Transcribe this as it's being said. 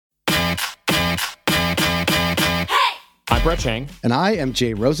I'm Brett Chang. And I am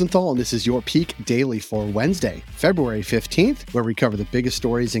Jay Rosenthal, and this is your Peak Daily for Wednesday, February 15th, where we cover the biggest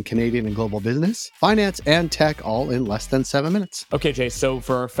stories in Canadian and global business, finance, and tech, all in less than 7 minutes. Okay, Jay, so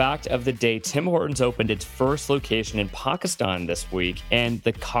for our fact of the day, Tim Hortons opened its first location in Pakistan this week, and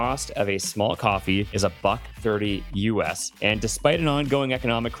the cost of a small coffee is $1.30 US. And despite an ongoing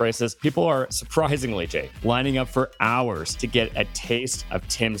economic crisis, people are surprisingly, Jay, lining up for hours to get a taste of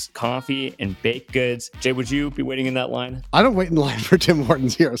Tim's coffee and baked goods. Jay, would you be waiting in that line? I don't wait in line for Tim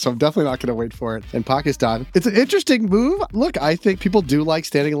Hortons here, so I'm definitely not going to wait for it in Pakistan. It's an interesting move. Look, I think people do like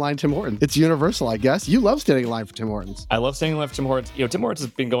standing in line Tim Hortons. It's universal, I guess. You love standing in line for Tim Hortons. I love standing in line for Tim Hortons. You know, Tim Hortons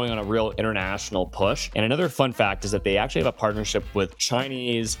has been going on a real international push. And another fun fact is that they actually have a partnership with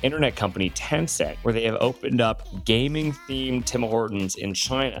Chinese internet company Tencent, where they have opened up gaming-themed Tim Hortons in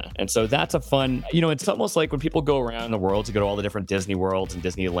China. And so that's a fun, it's almost like when people go around the world to go to all the different Disney worlds and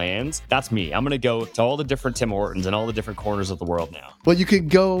Disneylands. That's me. I'm going to go to all the different Tim Hortons and all the different corners of the world now. Well, you could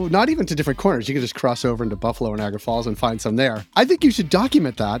go not even to different corners. You could just cross over into Buffalo or Niagara Falls and find some there. I think you should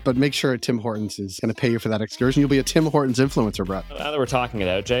document that, but make sure Tim Hortons is going to pay you for that excursion. You'll be a Tim Hortons influencer, Brett. Now that we're talking it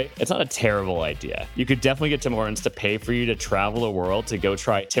out, Jay, it's not a terrible idea. You could definitely get Tim Hortons to pay for you to travel the world to go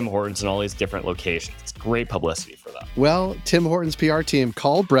try Tim Hortons in all these different locations. It's great publicity for them. Well, Tim Hortons PR team,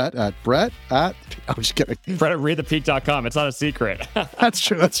 call Brett at I'm just kidding. Brett at readthepeak.com. It's not a secret. That's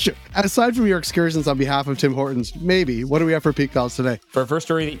true. Aside from your excursions on behalf of Tim Hortons, maybe, what do we have for Peak Calls today? For our first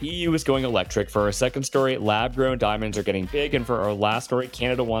story, the EU is going electric. For our second story, lab-grown diamonds are getting big. And for our last story,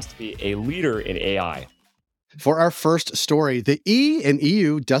 Canada wants to be a leader in AI. For our first story, the E in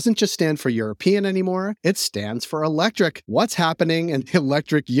EU doesn't just stand for European anymore, it stands for electric. What's happening in the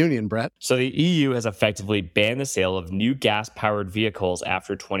electric union, Brett? So the EU has effectively banned the sale of new gas-powered vehicles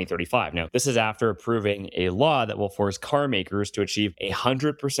after 2035. Now, this is after approving a law that will force car makers to achieve a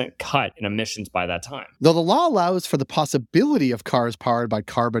 100% cut in emissions by that time. Though the law allows for the possibility of cars powered by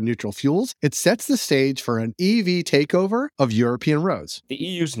carbon-neutral fuels, it sets the stage for an EV takeover of European roads. The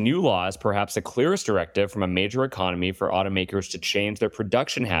EU's new law is perhaps the clearest directive from a major economy for automakers to change their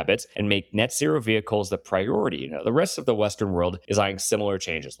production habits and make net zero vehicles the priority. The rest of the Western world is eyeing similar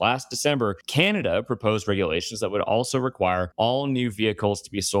changes. Last December, Canada proposed regulations that would also require all new vehicles to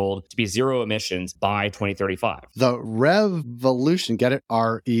be sold to be zero emissions by 2035. The Revolution, get it?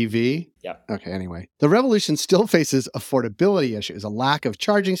 REV? Yeah. Okay, anyway. The Revolution still faces affordability issues, a lack of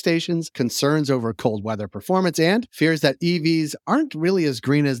charging stations, concerns over cold weather performance, and fears that EVs aren't really as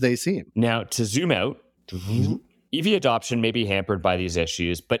green as they seem. Now, to zoom out, EV adoption may be hampered by these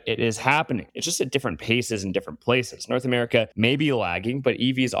issues, but it is happening. It's just at different paces in different places. North America may be lagging, but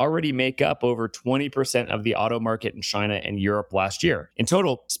EVs already make up over 20% of the auto market in China and Europe last year. In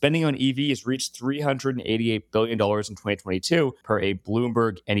total, spending on EVs reached $388 billion in 2022 per a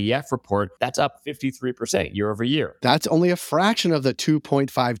Bloomberg NEF report. That's up 53% year over year. That's only a fraction of the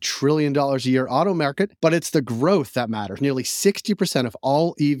 $2.5 trillion a year auto market, but it's the growth that matters. Nearly 60% of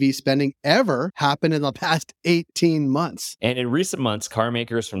all EV spending ever happened in the past 18 months. And in recent months, car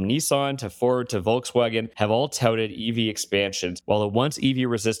makers from Nissan to Ford to Volkswagen have all touted EV expansions, while the once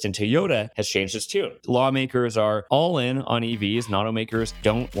EV-resistant Toyota has changed its tune. Lawmakers are all in on EVs, and automakers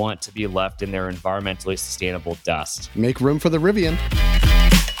don't want to be left in their environmentally sustainable dust. Make room for the Rivian.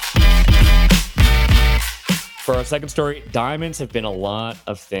 For our second story, diamonds have been a lot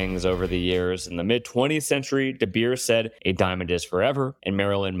of things over the years. In the mid-20th century, De Beers said, "A diamond is forever," and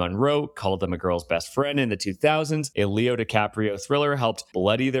Marilyn Monroe called them a girl's best friend. In the 2000s, a Leo DiCaprio thriller helped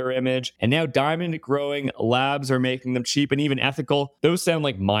bloody their image. And now diamond-growing labs are making them cheap and even ethical. Those sound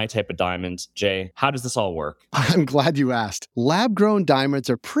like my type of diamonds. Jay, how does this all work? I'm glad you asked. Lab-grown diamonds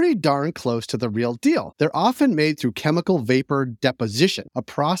are pretty darn close to the real deal. They're often made through chemical vapor deposition, a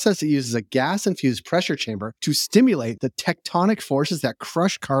process that uses a gas-infused pressure chamber to stimulate the tectonic forces that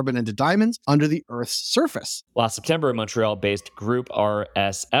crush carbon into diamonds under the Earth's surface. Last September, Montreal-based Group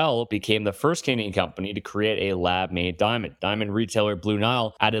RSL became the first Canadian company to create a lab-made diamond. Diamond retailer Blue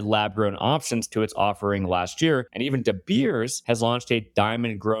Nile added lab-grown options to its offering last year, and even De Beers has launched a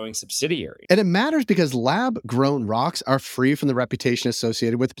diamond-growing subsidiary. And it matters because lab-grown rocks are free from the reputation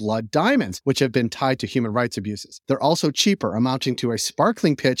associated with blood diamonds, which have been tied to human rights abuses. They're also cheaper, amounting to a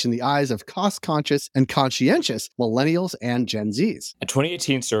sparkling pitch in the eyes of cost-conscious and conscientious millennials and Gen Zs. A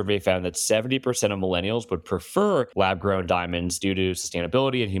 2018 survey found that 70% of millennials would prefer lab-grown diamonds due to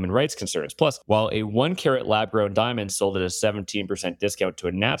sustainability and human rights concerns. Plus, while a 1-carat lab-grown diamond sold at a 17% discount to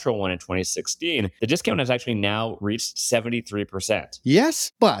a natural one in 2016, the discount has actually now reached 73%.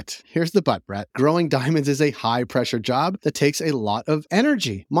 Yes, but here's the but, Brett. Growing diamonds is a high-pressure job that takes a lot of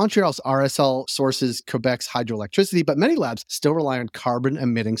energy. Montreal's RSL sources Quebec's hydroelectricity, but many labs still rely on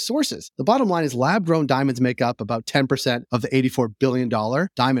carbon-emitting sources. The bottom line is lab-grown diamonds make make up about 10% of the $84 billion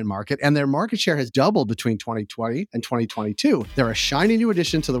diamond market, and their market share has doubled between 2020 and 2022. They're a shiny new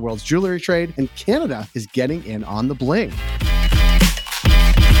addition to the world's jewelry trade, and Canada is getting in on the bling.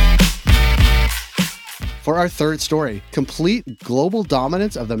 For our third story, complete global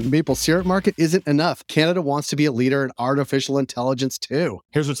dominance of the maple syrup market isn't enough. Canada wants to be a leader in artificial intelligence too.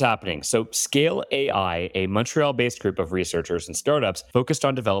 Here's what's happening. So Scale AI, a Montreal-based group of researchers and startups focused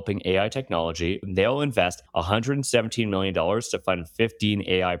on developing AI technology, they'll invest $117 million to fund 15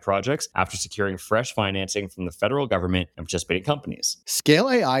 AI projects after securing fresh financing from the federal government and participating companies.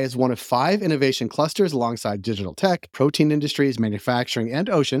 Scale AI is one of 5 innovation clusters alongside digital tech, protein industries, manufacturing, and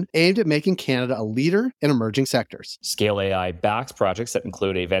ocean, aimed at making Canada a leader in emerging sectors. Scale AI backs projects that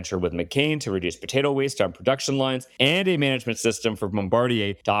include a venture with McCain to reduce potato waste on production lines and a management system for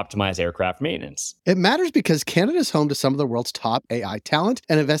Bombardier to optimize aircraft maintenance. It matters because Canada is home to some of the world's top AI talent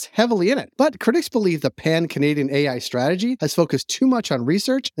and invests heavily in it. But critics believe the pan-Canadian AI strategy has focused too much on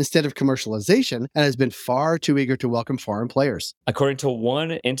research instead of commercialization and has been far too eager to welcome foreign players. According to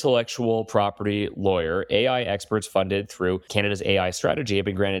one intellectual property lawyer, AI experts funded through Canada's AI strategy have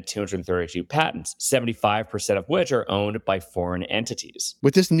been granted 232 patents, 75% of which are owned by foreign entities.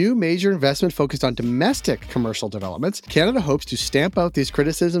 With this new major investment focused on domestic commercial developments, Canada hopes to stamp out these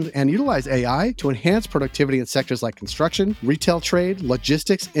criticisms and utilize AI to enhance productivity in sectors like construction, retail trade,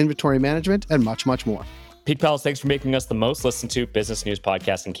 logistics, inventory management, and much, much more. Peak Pals, thanks for making us the most listened to business news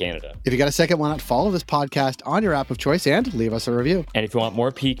podcast in Canada. If you got a second, why not follow this podcast on your app of choice and leave us a review. And if you want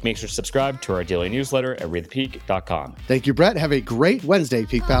more Peak, make sure to subscribe to our daily newsletter at readthepeak.com. Thank you, Brett. Have a great Wednesday,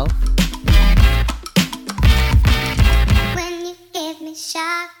 Peak Pal.